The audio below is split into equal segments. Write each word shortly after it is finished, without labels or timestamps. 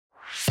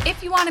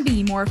If you want to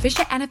be more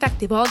efficient and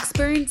effective while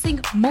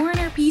experiencing more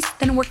inner peace,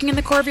 then working on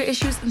the core of your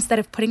issues instead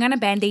of putting on a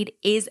Band-Aid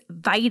is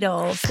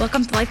vital.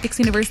 Welcome to LifeFix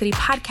University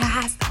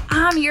podcast.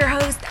 I'm your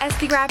host,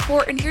 Esty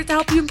Rapport, and here to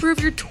help you improve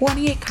your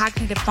 28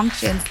 cognitive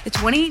functions, the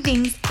 28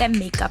 things that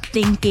make up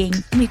thinking.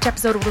 In each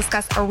episode, we'll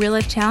discuss a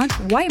real-life challenge,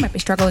 why you might be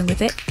struggling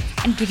with it,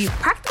 and give you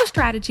practical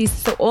strategies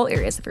so all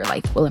areas of your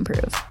life will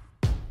improve.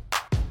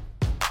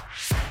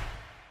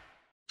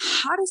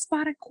 How to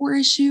spot a core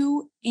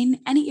issue in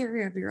any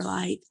area of your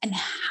life and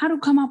how to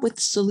come up with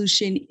a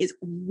solution is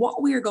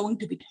what we are going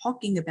to be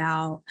talking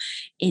about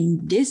in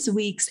this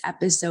week's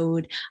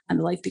episode on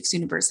the LifeFix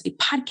University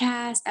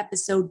podcast,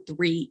 episode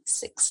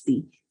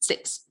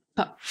 366.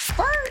 But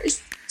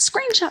first,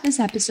 screenshot this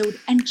episode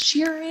and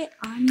share it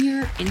on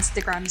your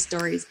Instagram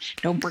stories.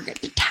 Don't forget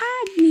to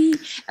tag me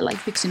at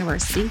LifeFix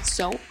University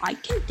so I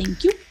can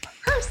thank you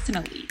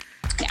personally.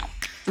 Now,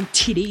 for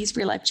today's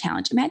real life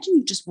challenge, imagine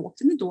you just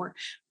walked in the door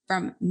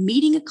from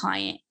meeting a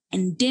client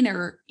and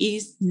dinner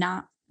is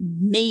not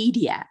made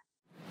yet.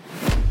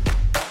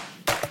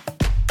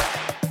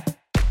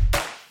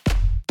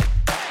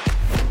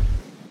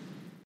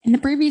 In the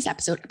previous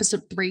episode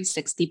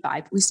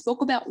 365, we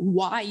spoke about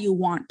why you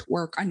want to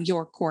work on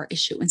your core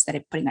issue instead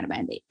of putting on a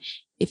Band-Aid.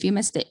 If you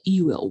missed it,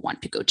 you will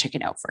want to go check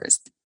it out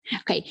first.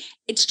 Okay,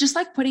 it's just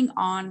like putting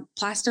on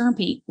plaster and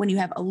paint when you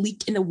have a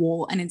leak in the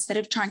wall, and instead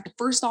of trying to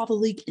first solve the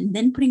leak and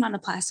then putting on the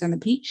plaster and the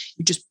paint,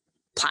 you just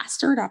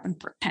plaster it up and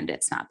pretend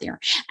it's not there.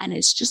 And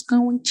it's just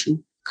going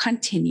to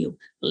continue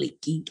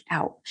leaking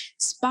out.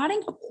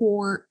 Spotting a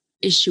core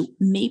issue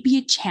may be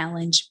a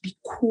challenge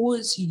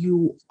because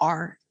you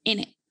are in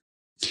it.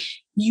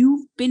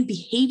 You've been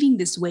behaving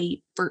this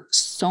way for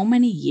so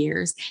many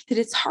years that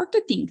it's hard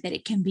to think that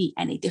it can be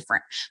any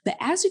different. But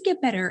as you get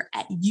better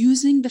at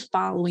using the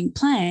following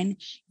plan,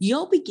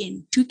 you'll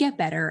begin to get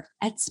better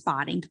at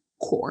spotting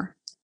core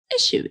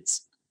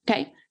issues.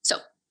 Okay, so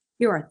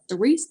here are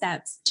 3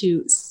 steps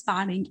to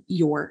spotting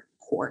your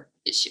core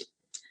issue.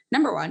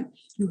 Number 1,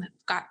 you have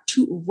got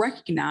to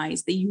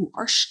recognize that you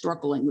are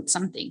struggling with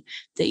something,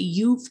 that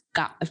you've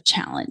got a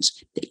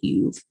challenge, that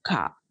you've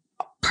got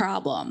a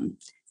problem.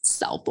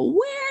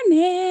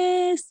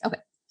 Self-awareness. Okay.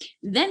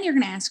 Then you're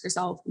going to ask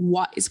yourself,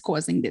 what is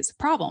causing this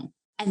problem?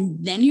 And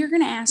then you're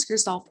going to ask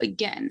yourself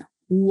again,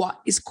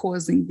 what is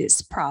causing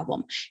this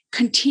problem?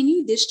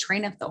 Continue this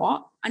train of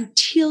thought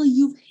until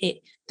you've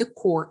hit the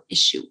core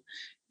issue.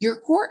 Your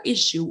core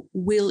issue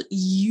will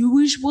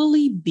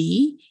usually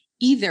be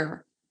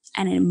either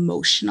an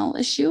emotional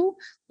issue,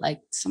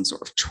 like some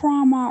sort of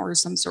trauma or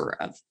some sort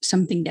of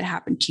something that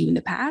happened to you in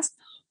the past,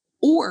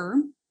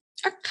 or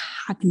a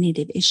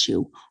cognitive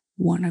issue.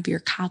 One of your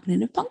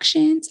cognitive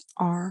functions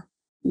are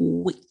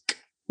weak.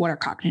 What are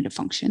cognitive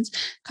functions?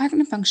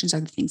 Cognitive functions are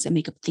the things that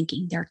make up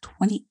thinking. There are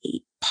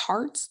 28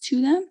 parts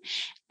to them,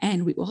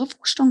 and we all have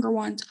stronger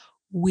ones.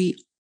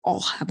 We all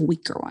have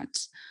weaker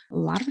ones. A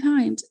lot of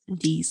times,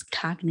 these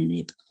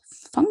cognitive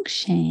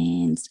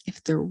functions,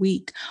 if they're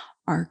weak,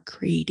 are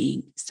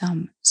creating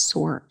some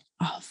sort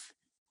of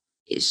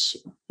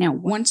issue. Now,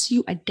 once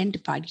you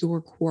identified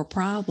your core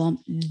problem,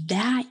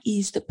 that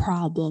is the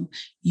problem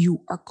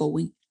you are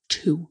going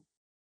to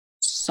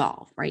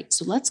solve, right?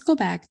 So let's go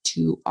back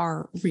to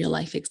our real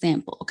life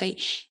example, okay?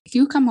 If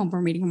you come home from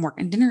a meeting from work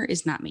and dinner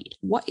is not made,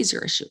 what is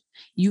your issue?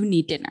 You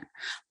need dinner.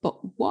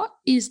 But what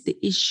is the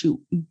issue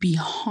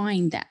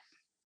behind that?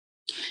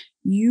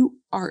 You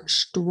are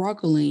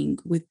struggling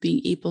with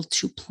being able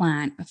to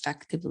plan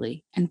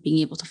effectively and being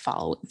able to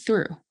follow it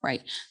through,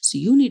 right? So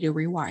you need to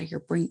rewire your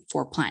brain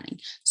for planning.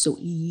 So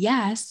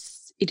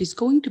yes, it is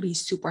going to be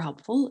super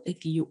helpful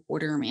if you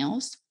order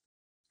meals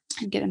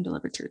and get them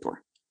delivered to your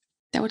door.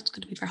 That was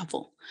going to be very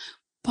helpful.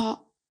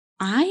 But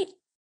I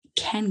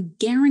can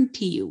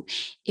guarantee you,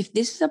 if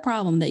this is a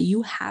problem that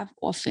you have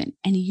often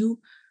and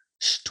you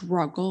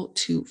struggle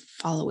to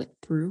follow it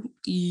through,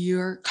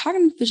 your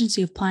cognitive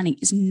efficiency of planning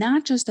is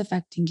not just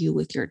affecting you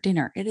with your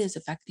dinner. It is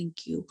affecting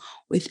you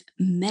with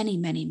many,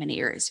 many,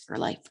 many areas of your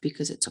life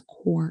because it's a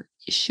core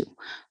issue.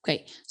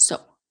 Okay,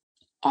 so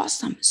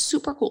awesome,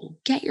 super cool.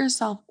 Get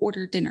yourself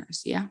ordered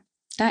dinners, yeah?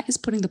 That is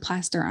putting the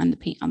plaster on the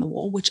paint on the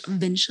wall, which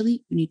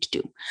eventually you need to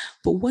do.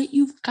 But what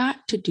you've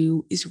got to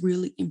do is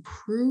really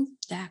improve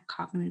that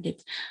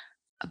cognitive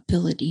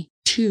ability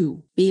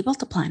to be able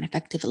to plan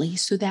effectively.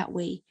 So that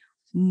way,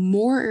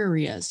 more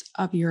areas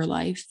of your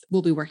life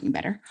will be working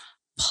better.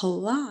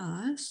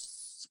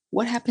 Plus,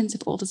 what happens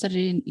if all of a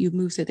sudden you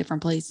move to a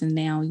different place and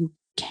now you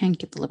can't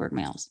get delivered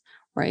mails,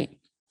 right?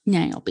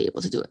 Now you'll be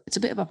able to do it. It's a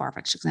bit of a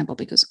far-fetched example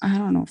because I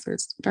don't know if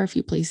there's very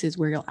few places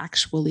where you'll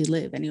actually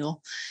live and you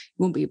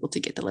won't be able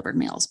to get delivered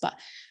mails, but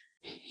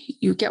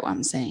you get what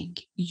I'm saying.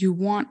 You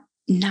want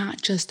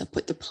not just to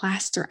put the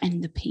plaster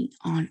and the paint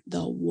on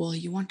the wall.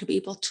 You want to be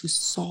able to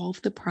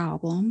solve the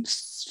problem,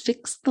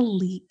 fix the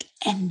leak,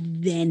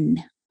 and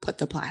then put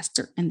the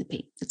plaster and the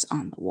paint that's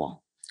on the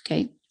wall.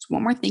 Okay. So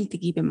one more thing to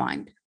keep in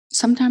mind.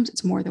 Sometimes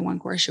it's more than one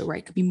core issue,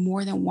 right? It could be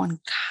more than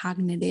one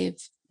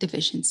cognitive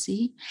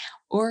deficiency,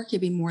 or it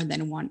could be more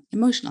than one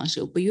emotional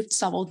issue, but you have to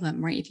solve all of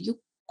them, right? If you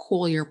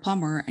call your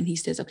plumber and he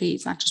says, okay,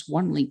 it's not just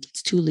one leak,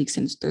 it's 2 leaks.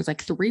 And there's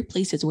like 3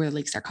 places where the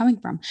leaks are coming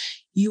from.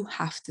 You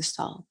have to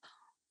solve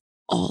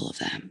all of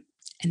them.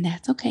 And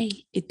that's okay.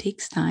 It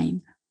takes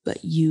time,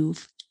 but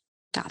you've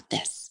got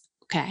this.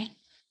 Okay.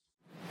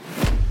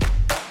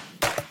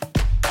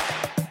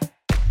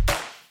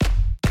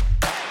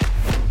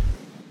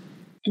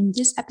 In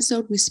this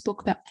episode, we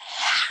spoke about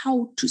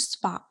how to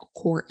spot a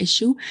core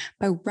issue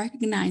by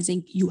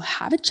recognizing you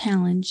have a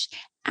challenge,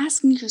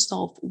 asking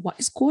yourself what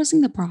is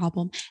causing the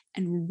problem,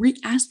 and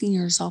re-asking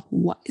yourself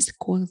what is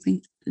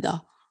causing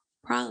the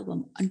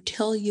problem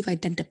until you've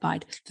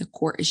identified the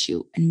core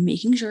issue and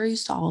making sure you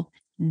solve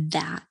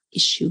that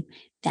issue,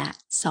 that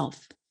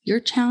self. Your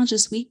challenge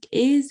this week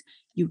is,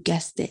 you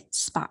guessed it,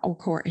 spot a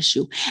core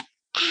issue.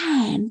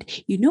 And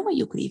you know what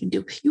you could even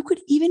do? You could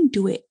even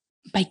do it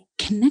by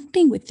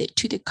connecting with it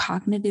to the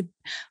cognitive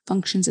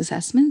functions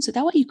assessment. So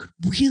that way you could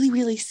really,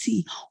 really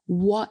see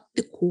what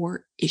the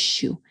core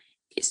issue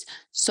is.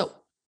 So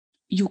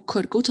you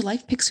could go to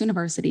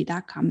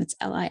lifepicksuniversity.com. That's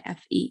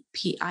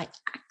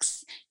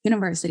LIFEPIX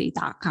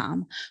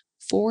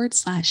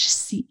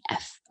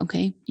university.com/CF.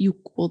 Okay. You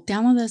will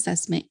download the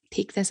assessment,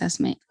 take the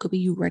assessment. Could be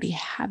you already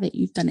have it.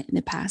 You've done it in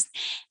the past.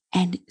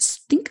 And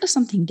think of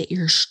something that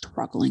you're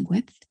struggling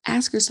with.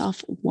 Ask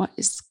yourself, what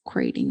is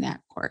creating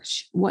that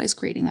course? What is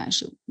creating that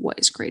issue? What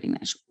is creating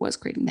that issue? What is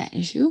creating that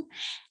issue?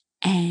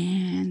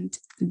 And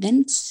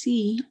then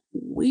see,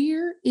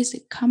 where is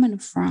it coming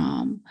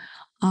from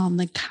on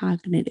the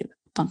cognitive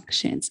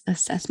functions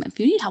assessment. If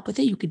you need help with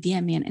it, you could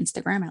DM me on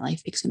Instagram at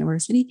LifePicks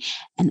University,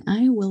 and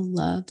I will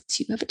love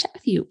to have a chat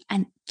with you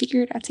and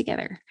figure it out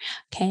together.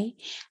 Okay.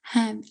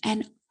 Have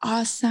an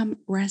awesome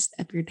rest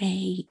of your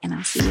day, and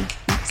I'll see you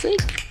next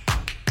week.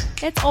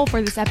 That's all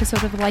for this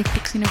episode of the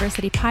LifePicks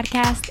University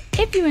podcast.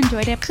 If you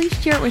enjoyed it, please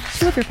share it with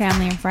 2 of your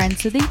family and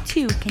friends so they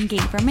too can gain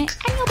from it,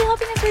 and you'll be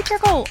helping us reach our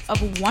goal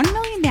of 1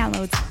 million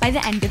downloads by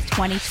the end of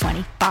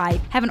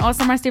 2025. Have an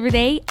awesome rest of your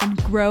day and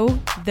grow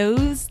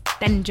those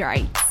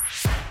dendrites.